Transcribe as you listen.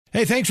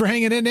Hey, thanks for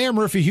hanging in there.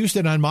 Murphy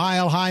Houston on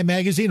Mile High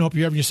Magazine. Hope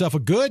you're having yourself a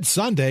good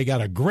Sunday. Got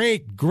a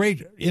great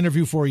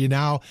interview for you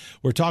now.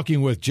 We're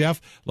talking with Jeff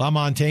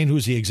LaMontagne,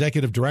 who's the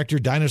executive director,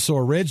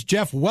 Dinosaur Ridge.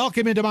 Jeff,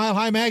 welcome into Mile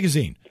High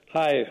Magazine.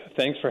 Hi,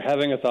 thanks for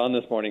having us on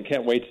this morning.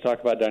 Can't wait to talk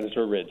about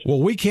Dinosaur Ridge. Well,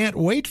 we can't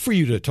wait for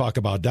you to talk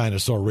about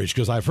Dinosaur Ridge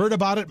because I've heard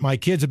about it. My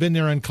kids have been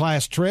there on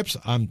class trips.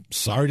 I'm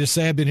sorry to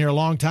say I've been here a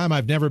long time.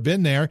 I've never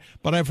been there,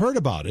 but I've heard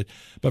about it.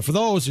 But for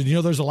those,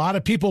 there's a lot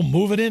of people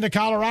moving into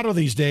Colorado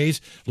these days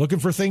looking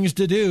for things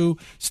to do.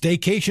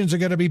 Staycations are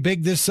going to be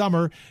big this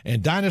summer,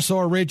 and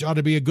Dinosaur Ridge ought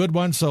to be a good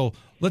one. So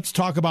let's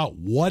talk about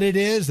what it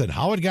is and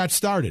how it got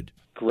started.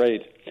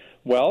 Great.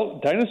 Well,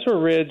 Dinosaur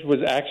Ridge was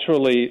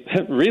actually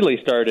really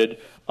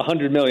started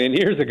 100 million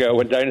years ago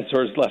when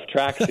dinosaurs left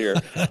tracks here.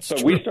 So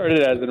we started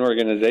as an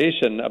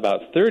organization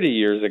about 30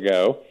 years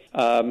ago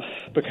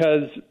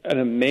because an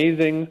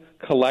amazing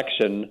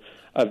collection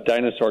of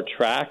dinosaur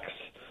tracks,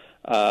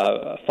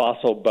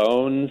 fossil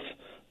bones,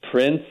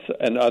 prints,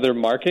 and other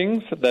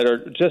markings that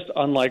are just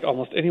unlike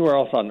almost anywhere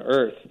else on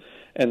Earth.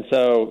 And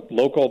so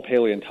local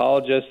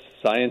paleontologists,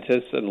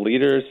 scientists, and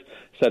leaders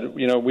said,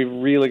 we've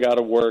really got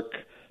to work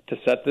to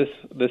set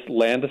this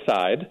land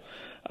aside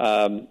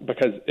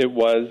because it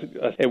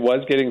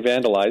was getting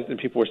vandalized and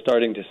people were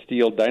starting to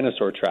steal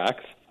dinosaur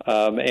tracks.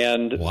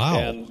 And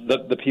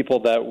the people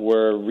that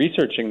were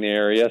researching the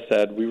area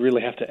said, we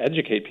really have to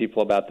educate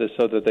people about this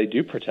so that they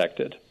do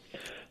protect it.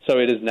 So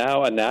it is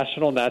now a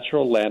National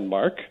Natural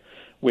Landmark,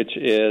 which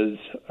is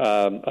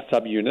a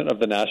subunit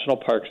of the National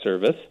Park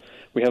Service.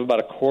 We have about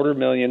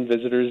 250,000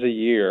 visitors a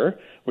year,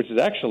 which is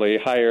actually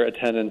higher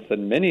attendance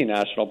than many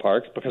national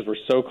parks because we're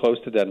so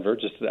close to Denver,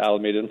 just at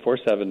Alameda and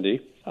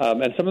 470.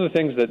 And some of the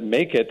things that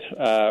make it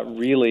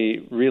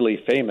really,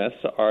 really famous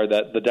are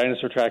that the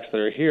dinosaur tracks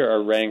that are here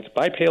are ranked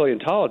by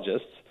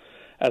paleontologists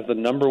as the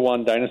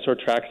 #1 dinosaur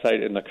track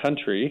site in the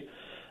country,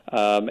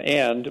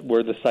 and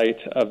we're the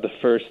site of the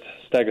first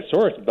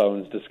Stegosaurus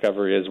bones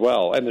discovery as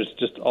well. And there's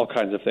just all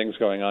kinds of things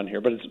going on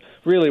here, but it's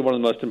really one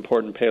of the most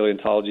important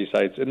paleontology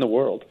sites in the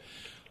world.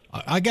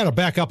 I got to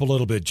back up a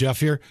little bit, Jeff,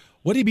 here.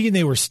 What do you mean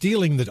they were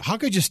stealing how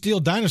could you steal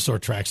dinosaur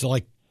tracks?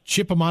 To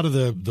chip them out of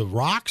the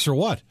rocks or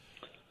what?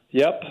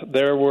 Yep,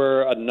 there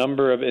were a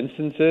number of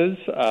instances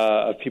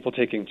of people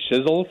taking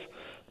chisels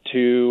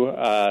to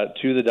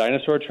the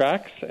dinosaur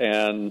tracks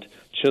and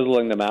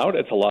chiseling them out.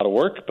 It's a lot of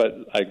work, but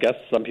I guess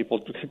some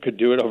people could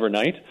do it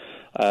overnight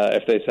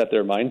if they set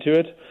their mind to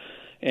it.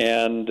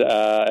 And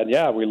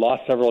we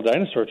lost several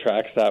dinosaur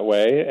tracks that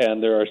way,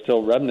 and there are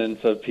still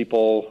remnants of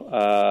people's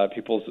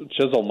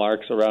chisel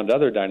marks around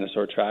other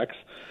dinosaur tracks.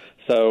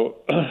 So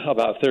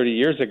about 30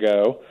 years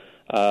ago,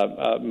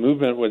 a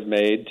movement was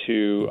made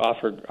to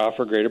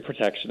offer greater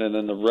protection, and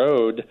then the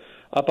road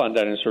up on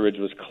Dinosaur Ridge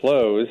was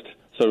closed,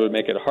 so it would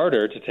make it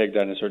harder to take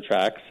dinosaur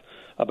tracks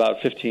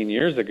about 15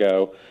 years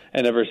ago,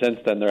 and ever since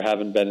then there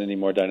haven't been any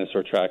more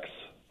dinosaur tracks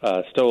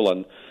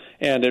stolen.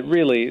 And it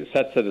really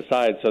sets it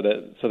aside so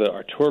that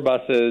our tour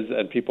buses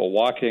and people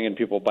walking and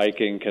people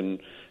biking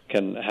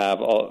can have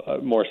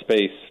more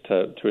space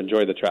to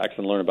enjoy the tracks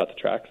and learn about the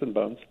tracks and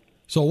bones.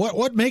 So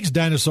what makes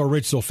Dinosaur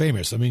Ridge so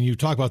famous? I mean, you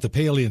talk about the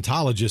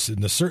paleontologists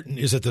and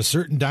is it the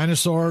certain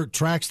dinosaur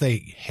tracks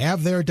they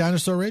have there at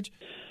Dinosaur Ridge?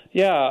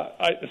 Yeah,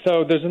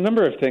 so there's a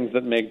number of things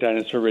that make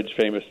Dinosaur Ridge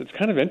famous. It's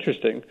kind of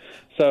interesting.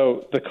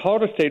 So the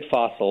Colorado State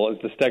fossil is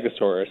the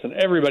Stegosaurus, and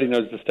everybody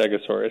knows the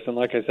Stegosaurus. And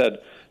like I said,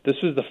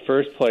 this was the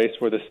first place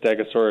where the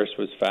Stegosaurus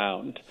was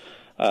found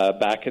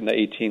back in the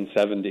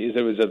 1870s.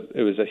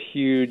 It was a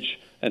huge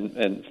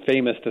and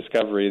famous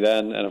discovery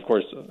then, and of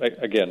course,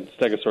 again,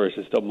 Stegosaurus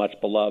is still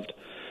much beloved.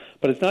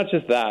 But it's not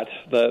just that.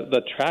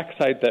 The track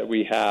site that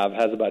we have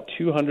has about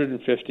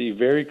 250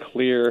 very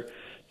clear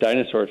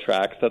dinosaur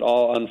tracks that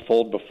all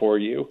unfold before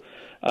you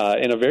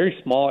in a very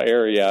small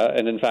area.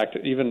 And in fact,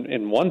 even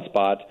in one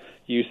spot,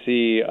 you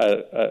see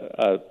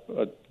a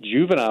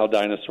juvenile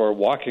dinosaur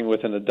walking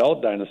with an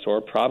adult dinosaur,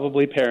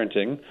 probably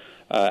parenting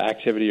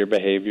activity or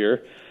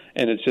behavior.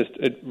 And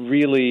it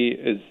really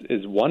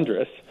is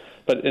wondrous.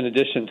 But in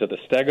addition to the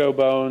stego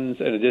bones,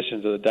 in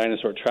addition to the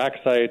dinosaur track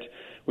site,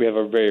 we have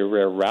a very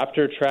rare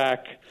raptor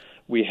track.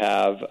 We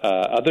have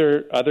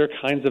other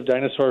kinds of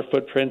dinosaur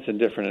footprints in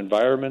different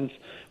environments.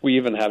 We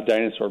even have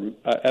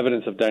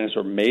evidence of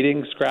dinosaur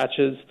mating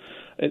scratches,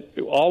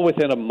 all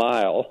within a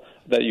mile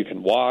that you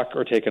can walk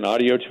or take an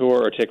audio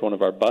tour or take one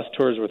of our bus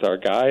tours with our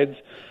guides.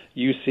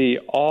 You see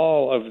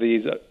all of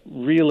these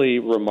really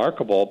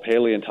remarkable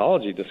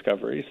paleontology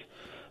discoveries.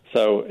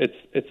 So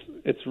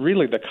it's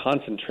really the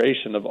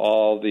concentration of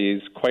all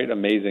these quite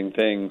amazing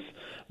things,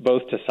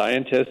 both to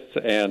scientists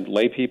and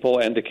lay people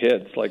and to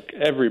kids. Like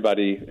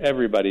everybody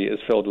is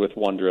filled with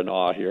wonder and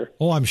awe here.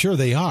 Oh, I'm sure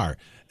they are.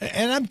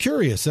 And I'm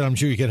curious, and I'm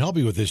sure you can help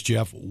me with this,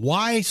 Jeff.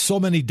 Why so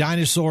many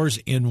dinosaurs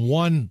in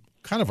one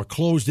kind of a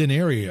closed-in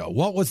area?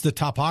 What was the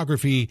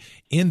topography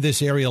in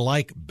this area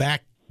like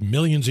back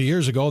millions of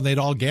years ago, and they'd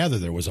all gather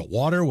there? Was it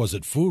water? Was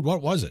it food?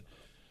 What was it?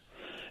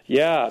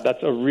 Yeah,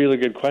 that's a really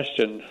good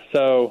question.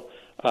 So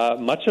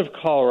Much of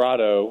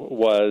Colorado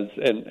was,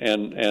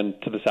 and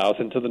to the south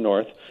and to the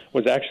north,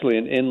 was actually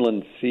an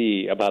inland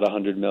sea about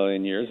 100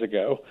 million years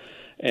ago.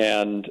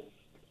 And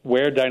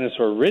where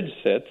Dinosaur Ridge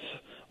sits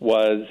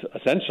was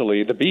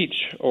essentially the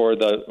beach or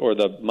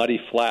the muddy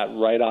flat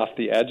right off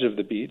the edge of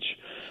the beach.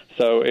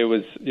 So it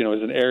was, it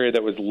was an area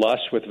that was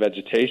lush with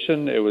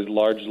vegetation. It was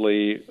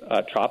largely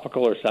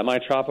tropical or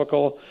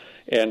semi-tropical,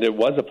 and it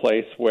was a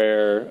place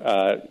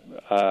where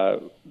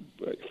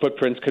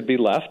footprints could be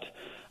left.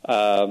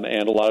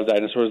 And a lot of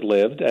dinosaurs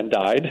lived and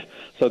died.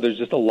 So there's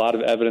just a lot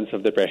of evidence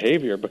of their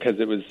behavior because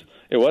it was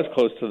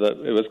close to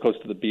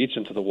the beach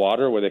and to the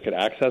water where they could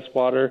access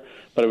water,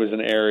 but it was an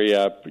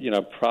area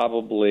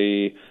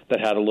probably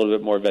that had a little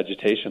bit more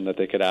vegetation that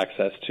they could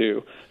access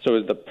too. So it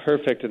was the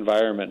perfect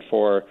environment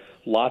for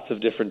lots of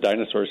different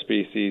dinosaur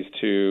species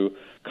to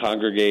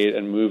congregate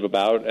and move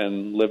about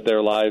and live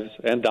their lives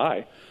and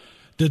die.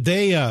 Did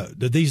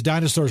these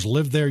dinosaurs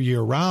live there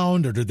year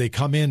round, or did they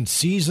come in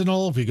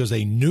seasonal because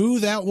they knew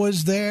that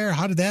was there?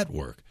 How did that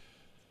work?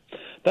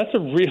 That's a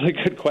really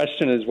good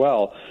question as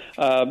well.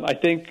 I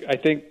think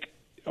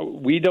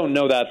we don't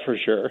know that for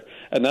sure,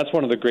 and that's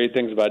one of the great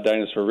things about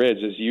Dinosaur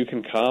Ridge is you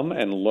can come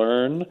and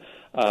learn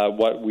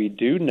what we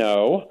do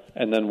know,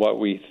 and then what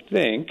we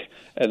think,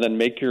 and then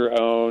make your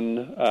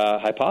own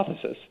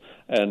hypothesis,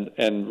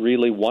 and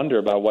really wonder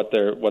about what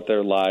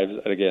their lives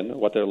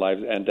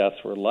and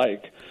deaths were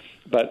like.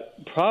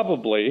 But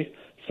probably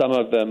some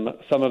of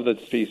the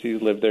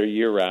species lived there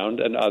year round,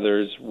 and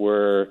others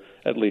were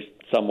at least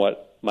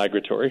somewhat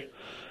migratory.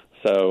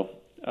 So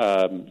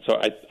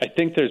I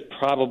think there's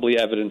probably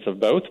evidence of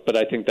both, but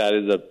I think that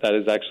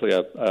is actually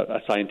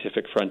a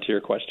scientific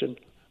frontier question.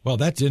 Well,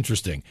 that's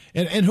interesting.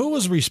 And who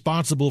was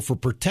responsible for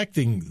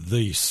protecting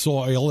the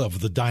soil of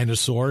the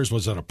dinosaurs?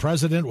 Was it a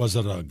president? Was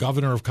it a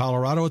governor of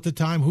Colorado at the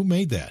time? Who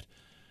made that?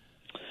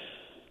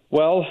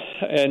 Well,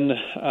 in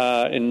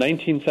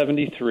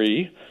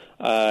 1973,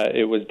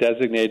 it was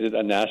designated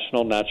a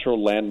national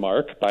natural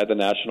landmark by the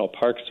National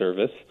Park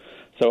Service.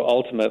 So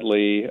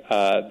ultimately,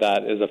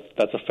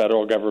 that's a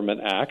federal government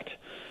act,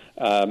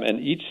 and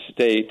each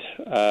state,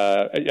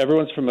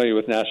 everyone's familiar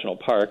with national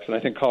parks, and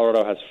I think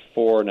Colorado has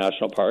 4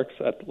 national parks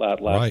at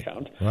last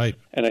count. Right.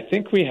 And I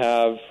think we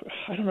have,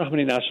 I don't know how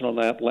many national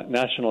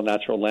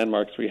natural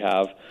landmarks we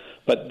have,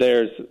 but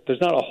there's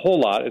not a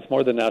whole lot. It's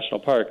more than national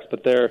parks,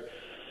 but they're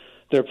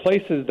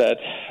places that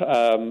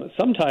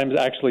sometimes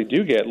actually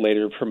do get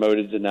later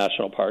promoted to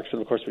national parks.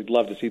 And, of course, we'd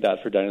love to see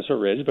that for Dinosaur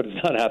Ridge, but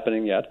it's not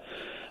happening yet.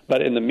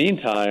 But in the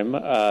meantime,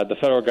 the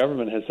federal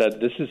government has said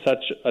this is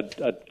such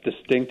a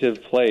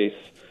distinctive place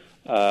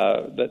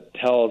that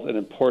tells an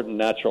important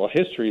natural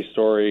history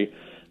story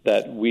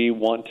that we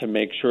want to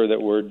make sure that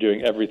we're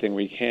doing everything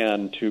we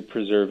can to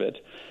preserve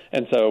it.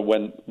 And so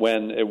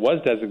when it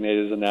was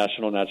designated as a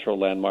national natural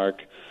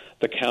landmark,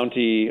 the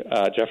county,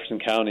 Jefferson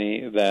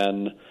County,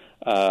 then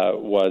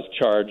was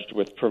charged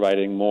with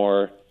providing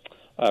more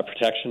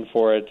protection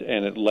for it,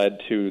 and it led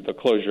to the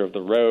closure of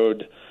the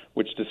road,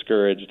 which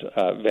discouraged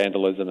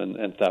vandalism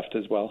and theft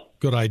as well.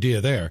 Good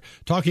idea there.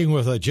 Talking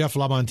with Jeff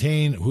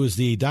LaMontagne, who is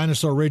the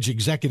Dinosaur Ridge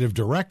Executive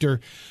Director.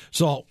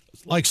 So,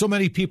 like so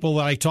many people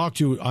that I talk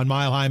to on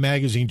Mile High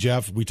Magazine,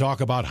 Jeff, we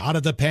talk about how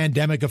did the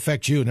pandemic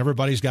affect you, and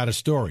everybody's got a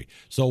story.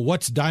 So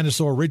what's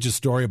Dinosaur Ridge's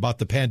story about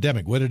the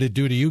pandemic? What did it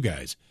do to you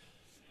guys?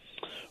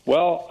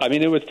 Well, I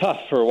mean, it was tough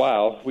for a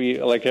while. We,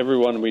 like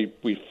everyone,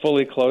 we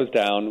fully closed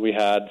down. We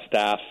had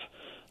staff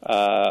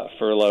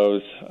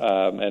furloughs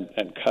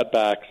and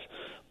cutbacks.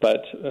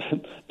 But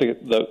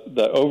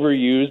the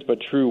overused but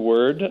true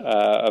word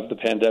of the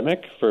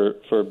pandemic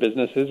for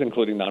businesses,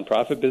 including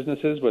nonprofit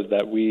businesses, was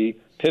that we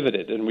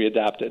pivoted and we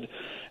adapted.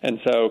 And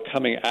so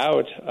coming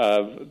out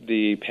of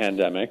the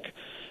pandemic,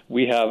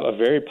 we have a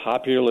very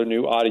popular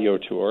new audio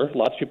tour.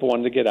 Lots of people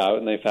wanted to get out,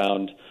 and they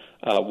found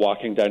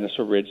walking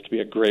Dinosaur Ridge to be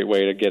a great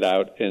way to get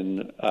out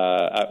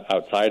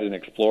outside and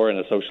explore in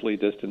a socially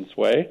distanced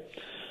way.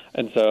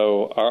 And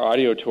so our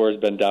audio tour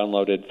has been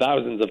downloaded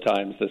thousands of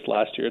times this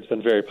last year. It's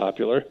been very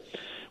popular.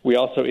 We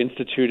also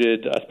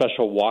instituted a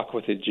special Walk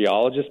with a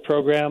Geologist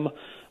program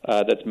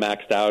that's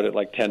maxed out at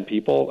like 10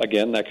 people.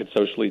 Again, that could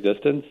socially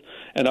distance.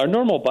 And our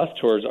normal bus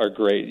tours are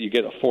great. You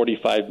get a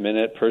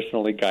 45-minute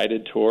personally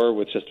guided tour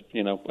with just,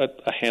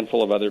 a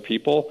handful of other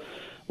people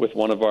with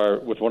one of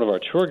our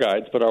tour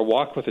guides. But our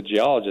Walk with a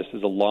Geologist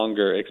is a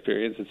longer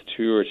experience. It's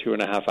 2 or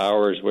 2.5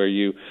 hours where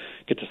you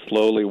get to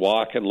slowly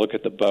walk and look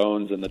at the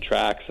bones and the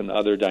tracks and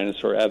other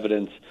dinosaur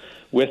evidence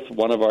with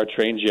one of our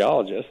trained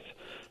geologists.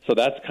 So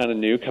that's kind of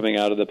new coming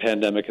out of the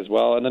pandemic as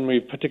well. And then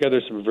we've put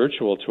together some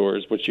virtual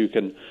tours, which you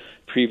can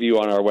preview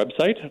on our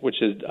website,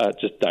 which is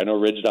just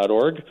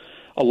dinoridge.org.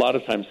 A lot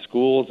of times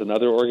schools and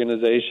other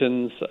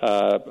organizations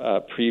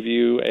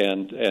preview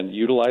and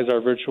utilize our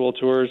virtual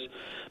tours.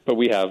 But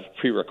we have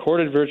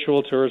pre-recorded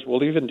virtual tours.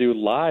 We'll even do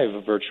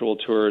live virtual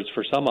tours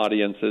for some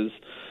audiences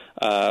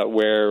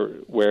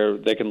where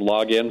they can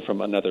log in from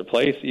another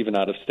place, even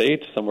out of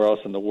state, somewhere else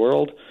in the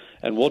world,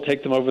 and we'll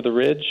take them over the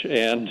ridge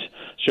and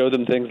show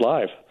them things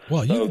live.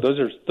 Well, so those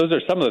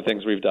are some of the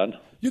things we've done.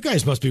 You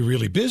guys must be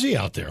really busy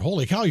out there.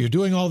 Holy cow, you're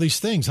doing all these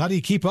things. How do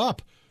you keep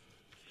up?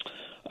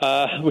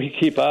 We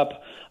keep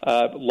up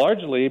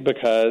largely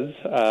because,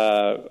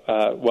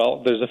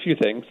 well, there's a few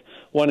things.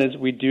 One is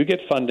we do get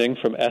funding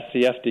from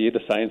SCFD,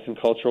 the Science and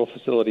Cultural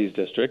Facilities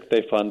District.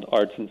 They fund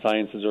arts and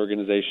sciences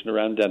organization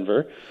around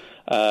Denver,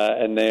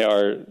 and they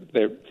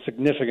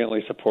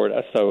significantly support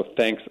us. So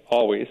thanks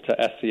always to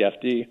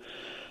SCFD.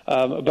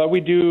 But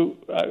we do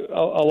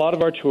a lot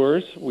of our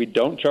tours we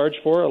don't charge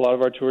for. A lot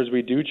of our tours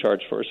we do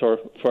charge for.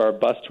 So for our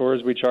bus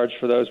tours, we charge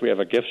for those. We have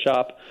a gift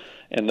shop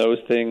and those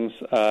things.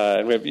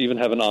 And we even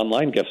have an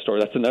online gift store.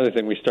 That's another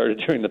thing we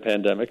started during the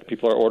pandemic.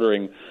 People are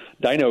ordering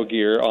dino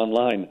gear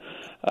online.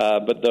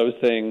 But those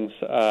things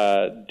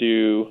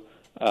do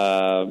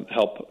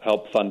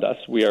help fund us.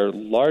 We are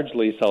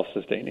largely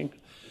self-sustaining.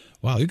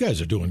 Wow, you guys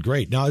are doing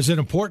great. Now, is it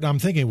important, I'm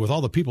thinking, with all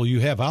the people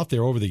you have out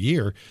there over the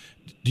year,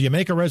 do you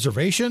make a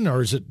reservation,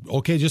 or is it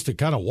okay just to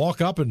kind of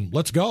walk up and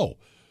let's go?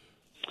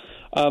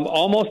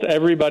 Almost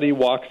everybody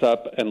walks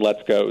up and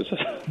let's goes.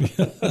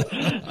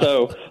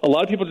 So a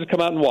lot of people just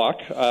come out and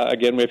walk.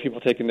 Again, we have people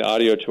taking the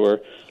audio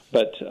tour.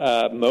 But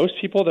most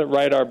people that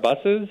ride our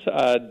buses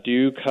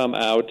do come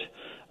out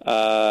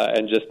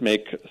and just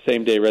make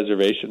same-day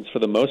reservations. For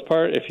the most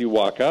part, if you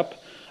walk up,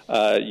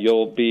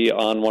 you'll be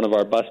on one of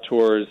our bus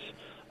tours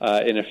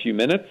in a few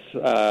minutes,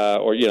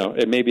 or,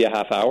 it may be a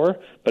half hour,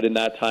 but in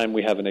that time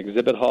we have an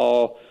exhibit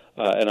hall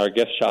and our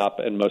gift shop,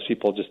 and most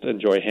people just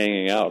enjoy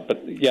hanging out.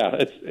 But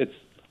yeah,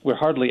 we're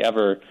hardly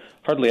ever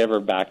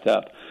backed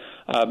up.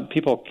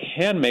 People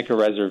can make a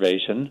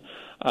reservation.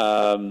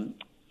 You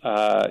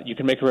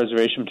can make a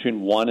reservation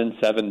between 1 and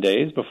 7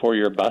 days before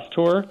your bus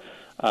tour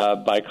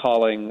by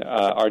calling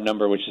our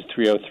number, which is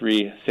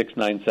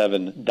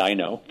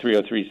 303-697-DINO,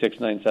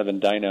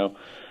 303-697-DINO.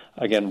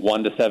 Again,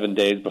 1 to 7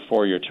 days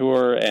before your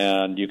tour,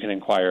 and you can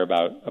inquire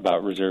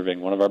about reserving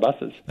one of our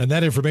buses. And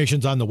that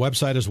information's on the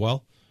website as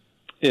well?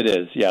 It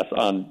is, yes,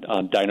 on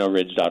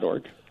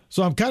dinoridge.org.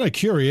 So I'm kind of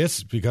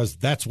curious, because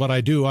that's what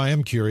I do. I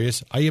am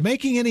curious. Are you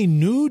making any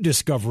new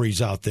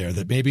discoveries out there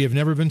that maybe have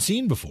never been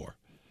seen before?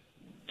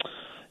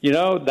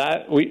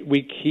 That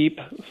we keep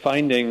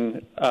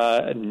finding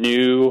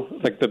new,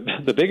 like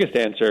the biggest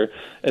answer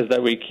is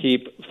that we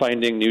keep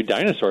finding new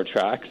dinosaur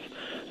tracks.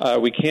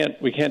 We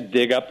can't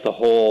dig up the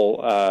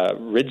whole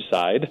ridge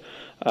side.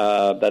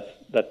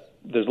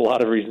 There's a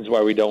lot of reasons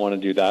why we don't want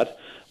to do that.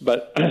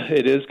 But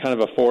it is kind of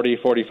a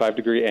 45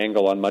 degree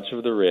angle on much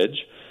of the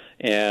ridge.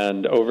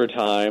 And over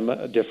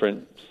time,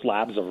 different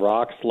slabs of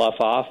rock slough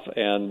off.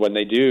 And when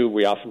they do,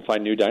 we often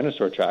find new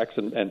dinosaur tracks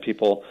and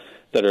people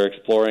that are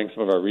exploring,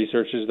 some of our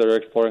researchers that are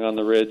exploring on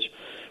the ridge.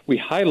 We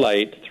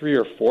highlight 3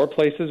 or 4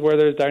 places where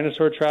there's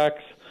dinosaur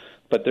tracks,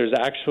 but there's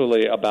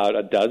actually about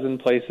a dozen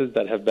places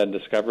that have been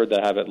discovered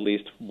that have at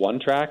least one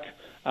track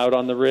out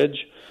on the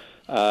ridge.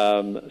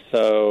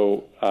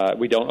 So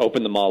we don't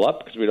open them all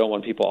up because we don't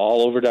want people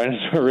all over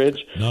Dinosaur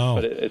Ridge. No.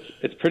 But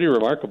it's pretty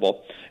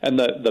remarkable. And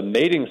the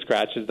mating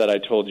scratches that I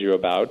told you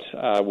about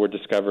were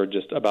discovered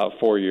just about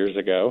 4 years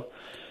ago.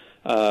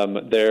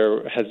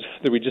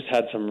 We just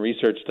had some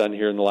research done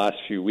here in the last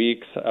few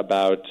weeks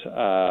about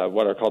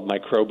what are called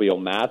microbial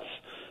mats,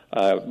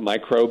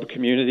 microbe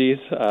communities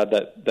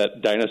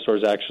that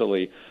dinosaurs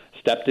actually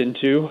stepped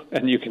into,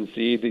 and you can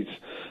see these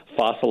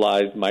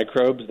fossilized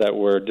microbes that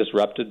were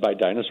disrupted by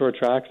dinosaur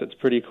tracks. It's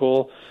pretty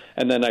cool.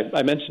 And then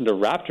I mentioned a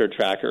raptor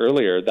track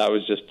earlier. That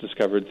was just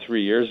discovered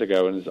 3 years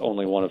ago and is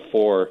only one of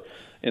 4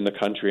 in the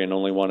country and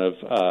only one of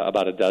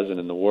about a dozen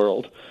in the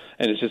world.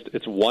 And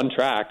it's one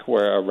track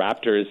where a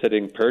raptor is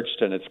sitting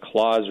perched and its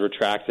claws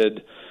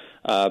retracted,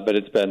 but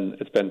it's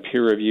been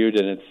peer reviewed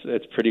and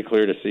it's pretty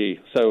clear to see.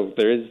 So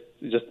there is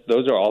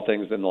those are all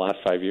things in the last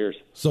 5 years.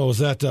 So was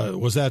that the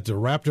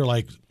raptor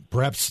like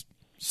perhaps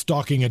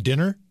stalking a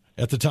dinner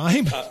at the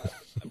time?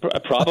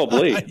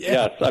 Probably, Yeah.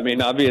 Yes. I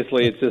mean,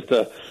 obviously, it's just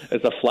a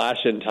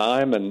flash in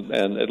time, and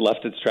it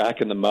left its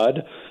track in the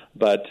mud.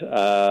 But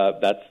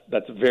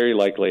that's very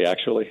likely,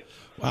 actually.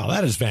 Wow,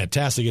 that is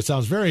fantastic. It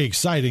sounds very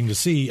exciting to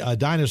see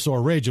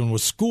Dinosaur Ridge. And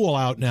with school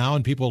out now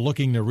and people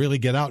looking to really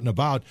get out and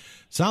about,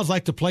 sounds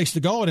like the place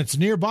to go, and it's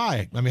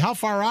nearby. I mean, how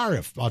far are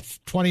you? About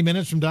 20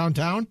 minutes from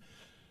downtown?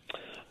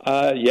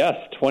 Yes,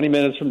 20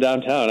 minutes from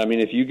downtown. I mean,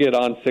 if you get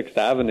on 6th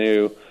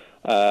Avenue,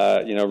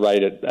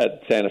 right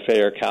at Santa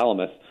Fe or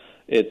Calumet,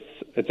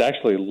 it's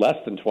actually less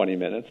than 20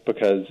 minutes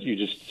because you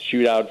just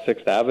shoot out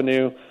 6th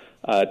Avenue,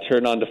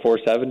 turn onto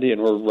 470,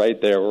 and we're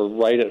right there. We're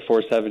right at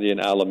 470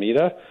 in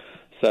Alameda.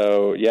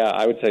 So, yeah,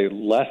 I would say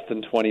less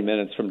than 20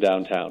 minutes from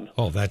downtown.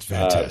 Oh, that's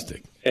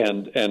fantastic.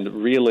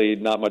 And really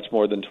not much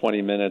more than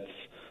 20 minutes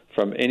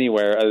from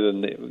anywhere other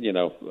than,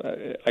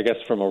 I guess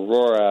from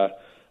Aurora,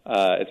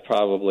 it's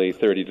probably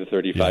 30 to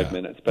 35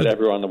 minutes. But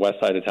everywhere on the west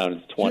side of town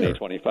is 20,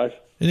 25.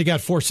 And you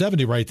got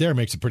 470 right there,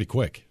 makes it pretty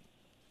quick.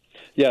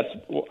 Yes,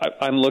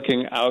 I'm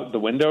looking out the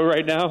window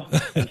right now,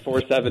 and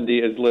 470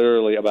 is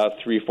literally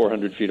about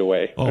 400 feet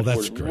away. Oh,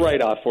 that's great.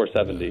 Right off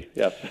 470,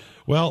 yes.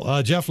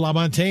 Well, Jeff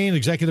LaMontagne,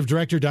 Executive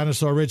Director,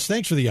 Dinosaur Ridge,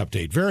 thanks for the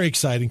update. Very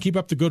exciting. Keep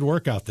up the good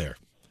work out there.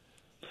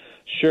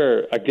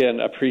 Sure. Again,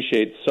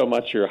 appreciate so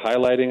much you're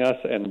highlighting us,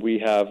 and we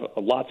have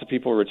lots of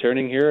people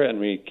returning here, and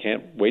we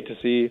can't wait to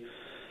see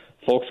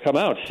folks come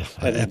out,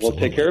 and Absolutely. we'll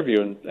take care of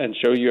you and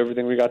show you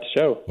everything we got to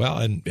show. Well,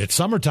 and it's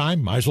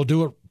summertime. Might as well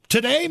do it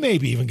today,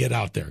 maybe even get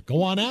out there.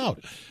 Go on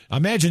out. I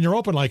imagine you're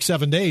open like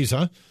 7 days,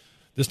 huh?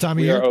 This time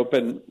of year?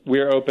 We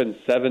are open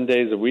 7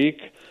 days a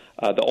week.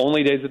 The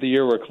only days of the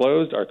year we're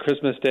closed are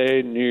Christmas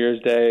Day, New Year's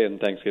Day,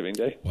 and Thanksgiving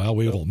Day. Well,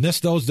 we will miss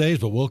those days,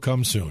 but we'll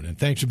come soon. And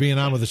thanks for being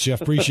on with us,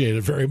 Jeff. Appreciate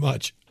it very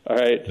much. All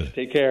right.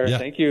 Take care. Yeah,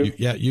 Thank you.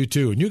 You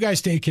too. And you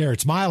guys take care.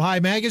 It's Mile High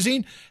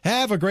Magazine.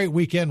 Have a great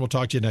weekend. We'll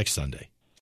talk to you next Sunday.